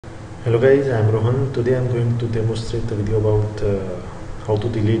Hello guys, I am Rohan. Today I am going to demonstrate the video about how to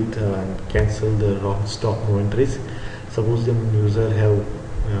delete and cancel the wrong stock move entries. Suppose the user have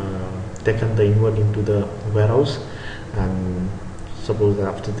taken the inward into the warehouse, and suppose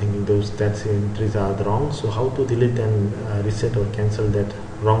after thinking those that entries are wrong, so how to delete and reset or cancel that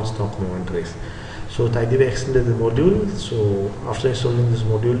wrong stock move entries. So TidyWay extended the module. So after installing this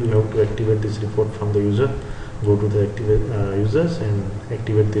module, you have to activate this report from the user. Go to the activate users and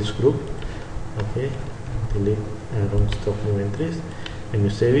activate this group. Okay, delete wrong stock move entries. When you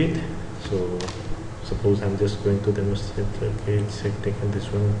save it, so suppose I'm just going to demonstrate. Okay, it's taken this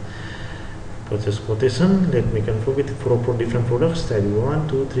one purchase quotation. Let me confirm with four different products. Type 1,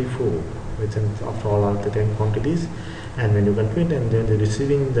 2, 3, 4. Within after all are the 10 quantities, and when you confirm and then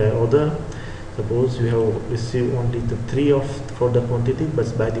receiving the order. Suppose you have received only the 3 of for the quantity, but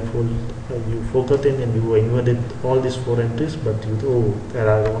by default you forgotten and you inverted all these 4 entries, but you there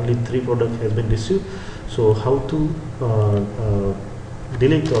are only 3 products has been received. So how to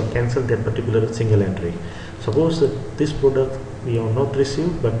delete or cancel that particular single entry? Suppose that this product we have not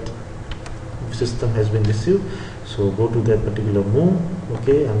received, but system has been received. So go to that particular move.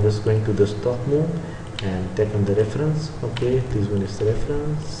 Okay, I'm just going to the stock move and take on the reference. Okay, this one is the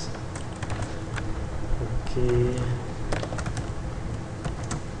reference. Okay,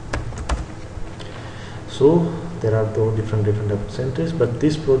 so there are two different entries, but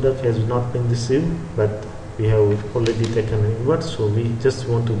this product has not been received, but we have already taken an inward, so we just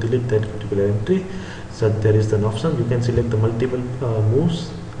want to delete that particular entry. So there is an option. You can select the multiple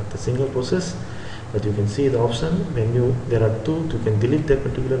moves at the single process, but you can see the option when there are two. You can delete that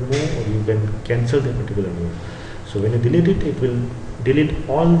particular move or you can cancel that particular move. So when you delete it, it will delete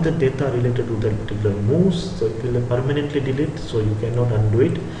all the data related to that particular moves, so it will permanently delete, so you cannot undo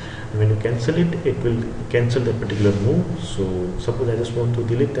it. And when you cancel it, it will cancel that particular move. So suppose I just want to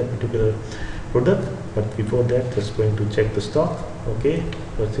delete that particular product, but before that just going to check the stock. Okay,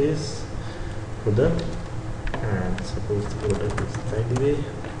 purchase product, and suppose the product is TidyWay.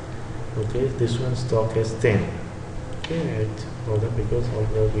 Okay, this one stock has 10. Okay, product because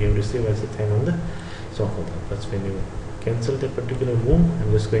although we have received as a 10 on the stock order. That's when you cancel that particular move.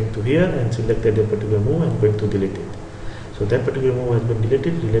 I'm just going to here and select that particular move and going to delete it. So that particular move has been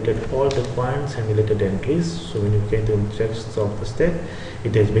deleted all the points and related entries. So when you get to check stock the step,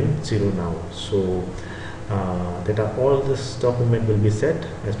 it has been 0 now. So that are all the stock movement will be set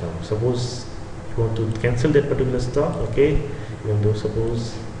as well. Suppose you want to cancel that particular stock. Okay, even though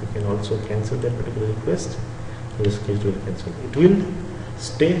suppose you can also cancel that particular request. In this case, will cancel. It will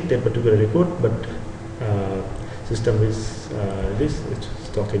stay that particular record, but system is this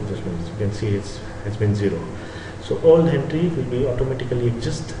stock adjustments. You can see it has been 0. So all entry will be automatically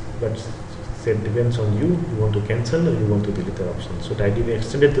adjust, but it depends on you. You want to cancel or you want to delete the option. So TidyWay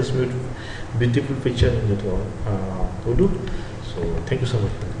extended this beautiful feature in the Odoo. So thank you so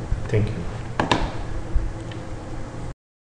much. Thank you.